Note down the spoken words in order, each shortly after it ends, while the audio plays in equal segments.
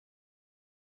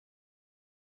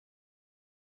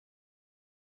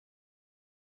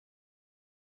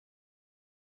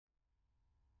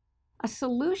A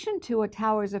solution to a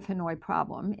Towers of Hanoi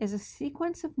problem is a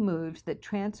sequence of moves that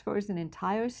transfers an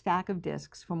entire stack of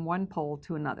disks from one pole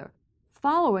to another,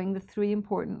 following the three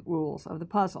important rules of the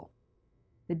puzzle.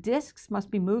 The disks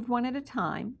must be moved one at a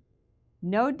time.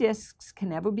 No disks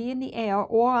can ever be in the air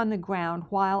or on the ground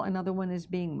while another one is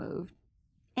being moved.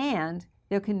 And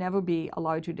there can never be a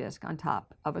larger disk on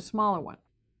top of a smaller one.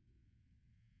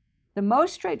 The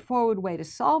most straightforward way to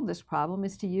solve this problem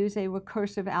is to use a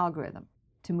recursive algorithm.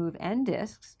 To move n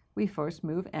disks, we first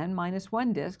move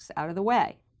n-1 disks out of the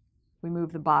way. We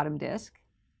move the bottom disk,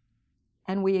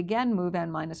 and we again move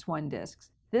n-1 disks,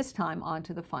 this time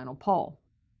onto the final pole.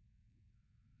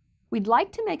 We'd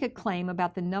like to make a claim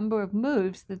about the number of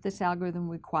moves that this algorithm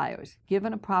requires,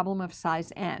 given a problem of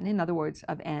size n, in other words,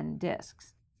 of n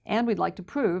disks. And we'd like to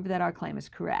prove that our claim is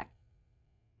correct.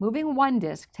 Moving one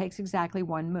disk takes exactly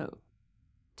one move.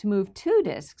 To move two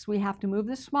disks, we have to move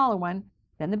the smaller one,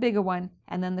 then the bigger one,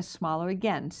 and then the smaller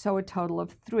again, so a total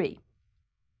of 3.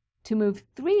 To move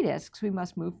 3 disks, we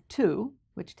must move 2,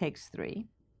 which takes 3,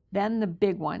 then the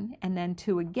big one, and then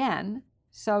 2 again,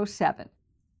 so 7.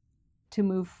 To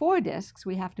move 4 disks,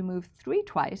 we have to move 3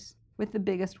 twice, with the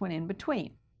biggest one in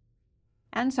between,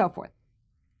 and so forth.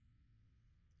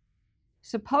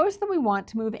 Suppose that we want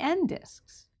to move n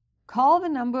disks. Call the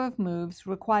number of moves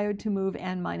required to move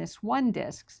n-1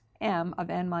 disks m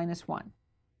of n-1.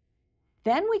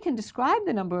 Then we can describe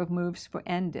the number of moves for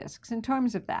n disks in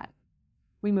terms of that.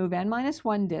 We move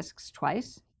n-1 disks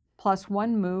twice, plus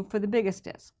one move for the biggest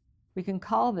disk. We can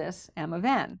call this m of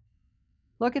n.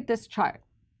 Look at this chart.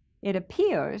 It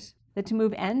appears that to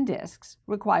move n disks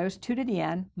requires 2 to the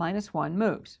n minus 1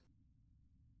 moves.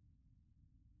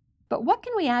 But what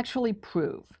can we actually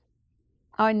prove?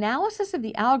 Our analysis of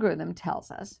the algorithm tells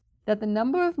us that the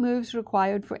number of moves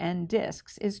required for n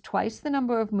disks is twice the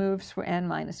number of moves for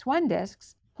n-1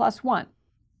 disks plus 1.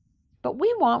 But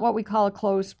we want what we call a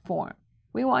closed form.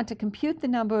 We want to compute the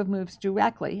number of moves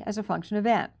directly as a function of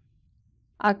n.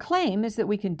 Our claim is that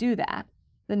we can do that.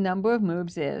 The number of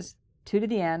moves is 2 to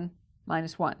the n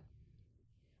minus 1.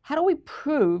 How do we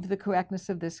prove the correctness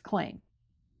of this claim?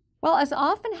 Well, as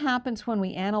often happens when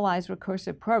we analyze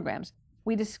recursive programs,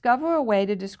 we discover a way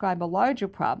to describe a larger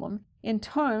problem in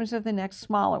terms of the next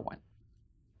smaller one.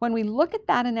 When we look at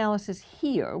that analysis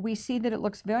here, we see that it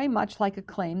looks very much like a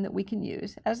claim that we can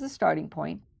use as the starting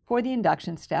point for the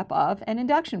induction step of an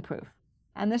induction proof.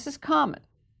 And this is common.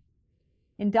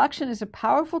 Induction is a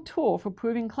powerful tool for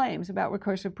proving claims about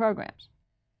recursive programs.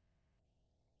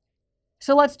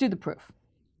 So let's do the proof.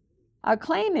 Our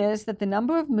claim is that the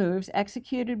number of moves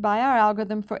executed by our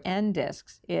algorithm for n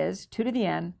disks is 2 to the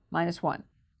n minus 1.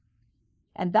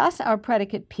 And thus our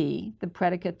predicate P, the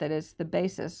predicate that is the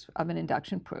basis of an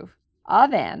induction proof,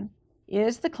 of n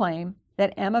is the claim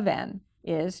that m of n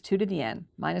is 2 to the n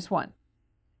minus 1.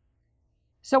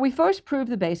 So we first prove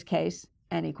the base case,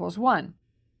 n equals 1.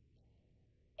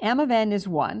 M of n is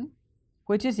 1,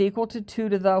 which is equal to 2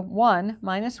 to the 1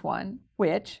 minus 1,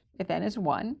 which, if n is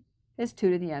 1, is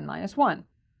 2 to the n minus 1.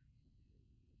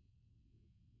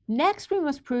 Next, we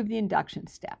must prove the induction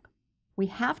step. We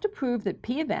have to prove that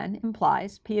P of n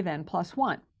implies P of n plus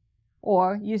 1.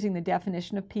 Or, using the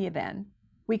definition of P of n,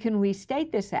 we can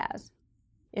restate this as,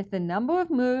 if the number of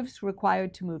moves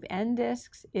required to move n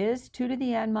disks is 2 to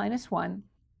the n minus 1,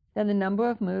 then the number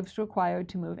of moves required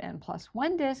to move n plus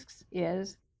 1 disks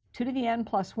is 2 to the n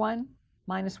plus 1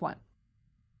 minus 1.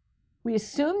 We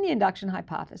assume the induction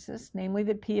hypothesis, namely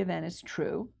that P of n is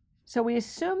true, so we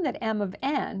assume that m of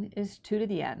n is 2 to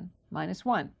the n minus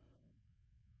 1.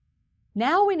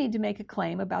 Now we need to make a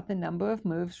claim about the number of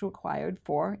moves required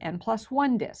for n plus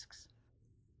 1 disks.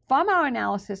 From our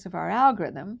analysis of our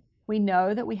algorithm, we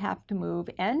know that we have to move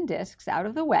n disks out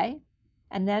of the way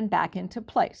and then back into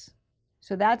place.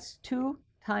 So that's 2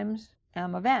 times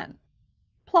m of n,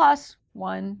 plus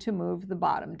 1 to move the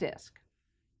bottom disk.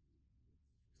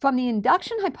 From the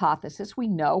induction hypothesis, we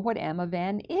know what m of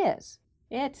n is.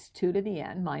 It's 2 to the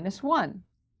n minus 1.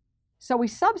 So we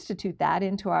substitute that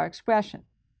into our expression.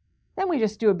 Then we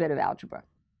just do a bit of algebra.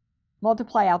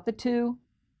 Multiply out the 2.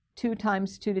 2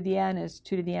 times 2 to the n is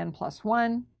 2 to the n plus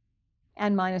 1.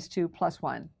 And minus 2 plus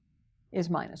 1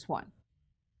 is minus 1.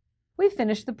 We've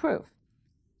finished the proof.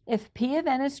 If P of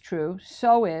n is true,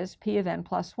 so is P of n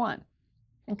plus 1.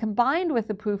 And combined with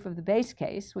the proof of the base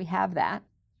case, we have that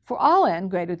for all n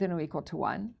greater than or equal to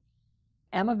 1,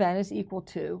 m of n is equal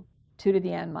to 2 to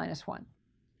the n minus 1.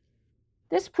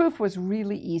 This proof was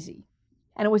really easy.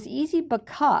 And it was easy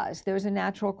because there is a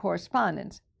natural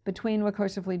correspondence between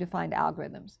recursively defined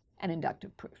algorithms and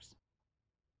inductive proofs.